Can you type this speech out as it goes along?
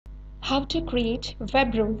how to create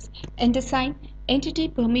web roles and assign entity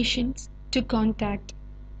permissions to contact.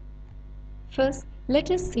 First,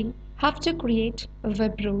 let us see how to create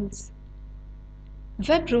web roles.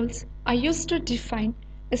 Web roles are used to define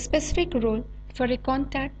a specific role for a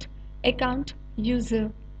contact, account,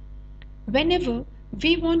 user. Whenever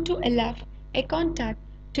we want to allow a contact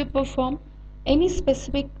to perform any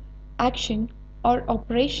specific action or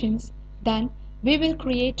operations, then we will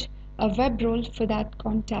create a web role for that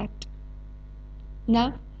contact.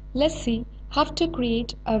 Now, let's see how to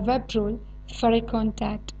create a web role for a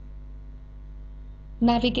contact.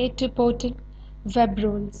 Navigate to Portal, Web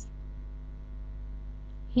Roles.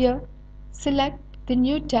 Here, select the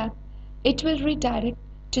New tab. It will redirect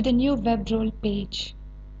to the new web role page.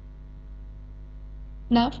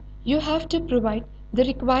 Now, you have to provide the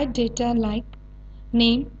required data like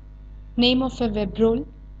name, name of a web role,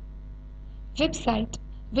 website,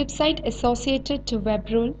 website associated to web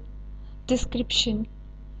role, description,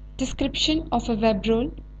 description of a web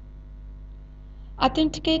role,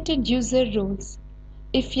 authenticated user roles.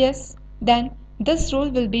 If yes, then this role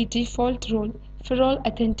will be default role for all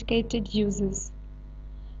authenticated users.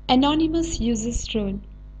 Anonymous users role.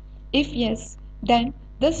 If yes, then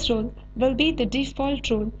this role will be the default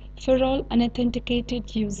role for all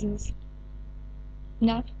unauthenticated users.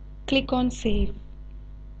 Now, click on Save.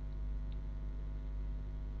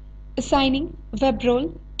 Assigning web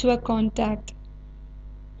role to a contact.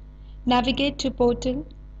 Navigate to Portal,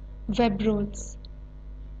 Web Roles.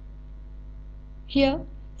 Here,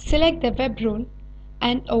 select the web role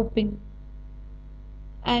and open.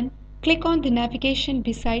 And click on the navigation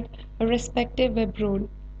beside a respective web role.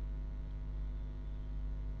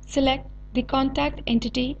 Select the contact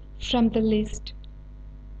entity from the list.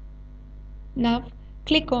 Now,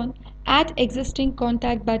 click on Add Existing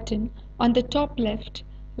Contact button on the top left,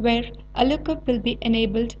 where a lookup will be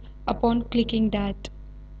enabled upon clicking that.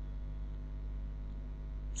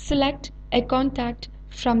 Select a contact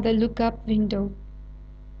from the lookup window.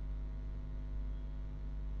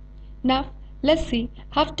 Now, let's see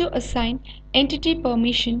how to assign entity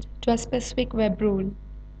permissions to a specific web role.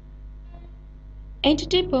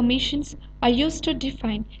 Entity permissions are used to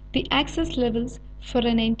define the access levels for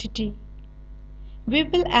an entity. We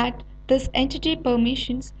will add this entity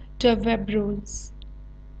permissions to our web roles.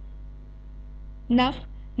 Now,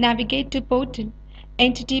 navigate to Portal,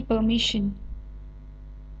 Entity Permission.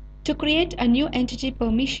 To create a new entity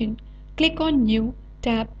permission, click on New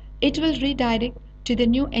tab. It will redirect to the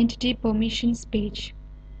new entity permissions page.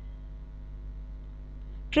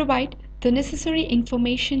 Provide the necessary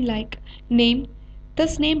information like name.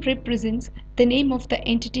 This name represents the name of the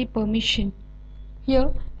entity permission.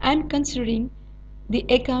 Here I am considering the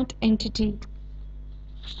account entity.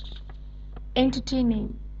 Entity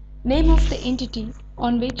name. Name of the entity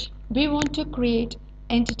on which we want to create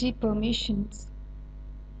entity permissions.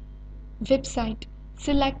 Website.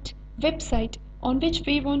 Select website on which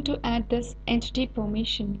we want to add this entity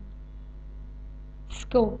permission.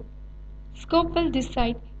 Scope. Scope will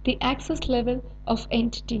decide the access level of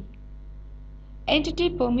entity. Entity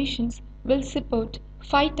permissions will support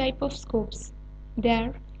 5 types of scopes. They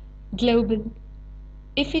are global.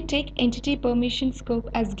 If we take entity permission scope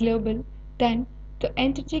as global, then the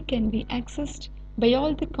entity can be accessed by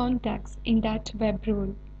all the contacts in that web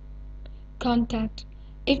role. Contact.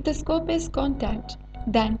 If the scope is contact,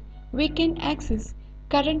 then we can access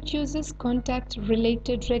current user's contact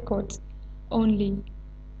related records only.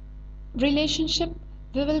 Relationship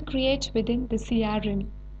we will create within the CRM.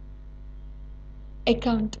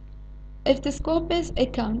 Account. If the scope is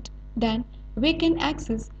account, then we can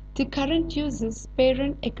access the current user's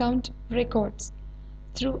parent account records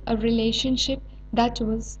through a relationship that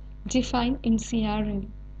was defined in CRM.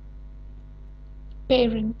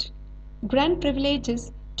 Parent. Grant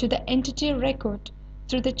privileges to the entity record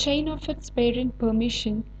through the chain of its parent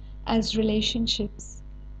permission as relationships.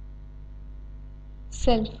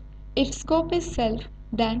 Self. If scope is self,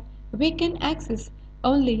 then we can access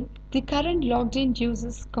only the current logged in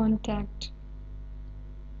user's contact.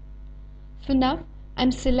 For now, I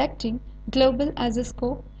am selecting global as a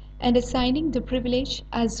scope and assigning the privilege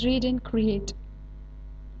as read and create.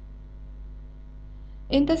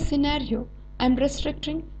 In this scenario, I am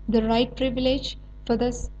restricting the write privilege for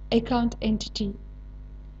this account entity.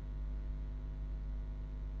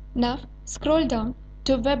 Now, scroll down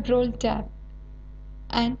to Web Role tab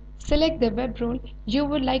and select the web role you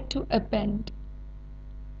would like to append.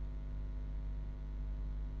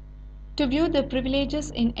 To view the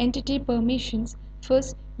privileges in entity permissions,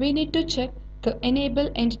 first we need to check the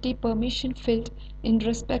Enable Entity Permission field in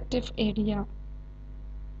respective area.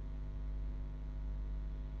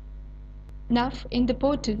 Now in the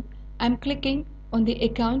portal, I'm clicking on the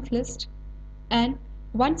account list, and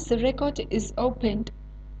once the record is opened,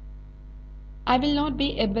 I will not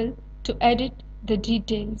be able to edit the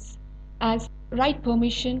details as write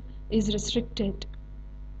permission is restricted.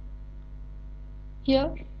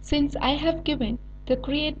 Here, since I have given the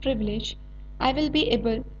create privilege, I will be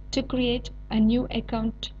able to create a new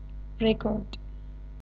account record.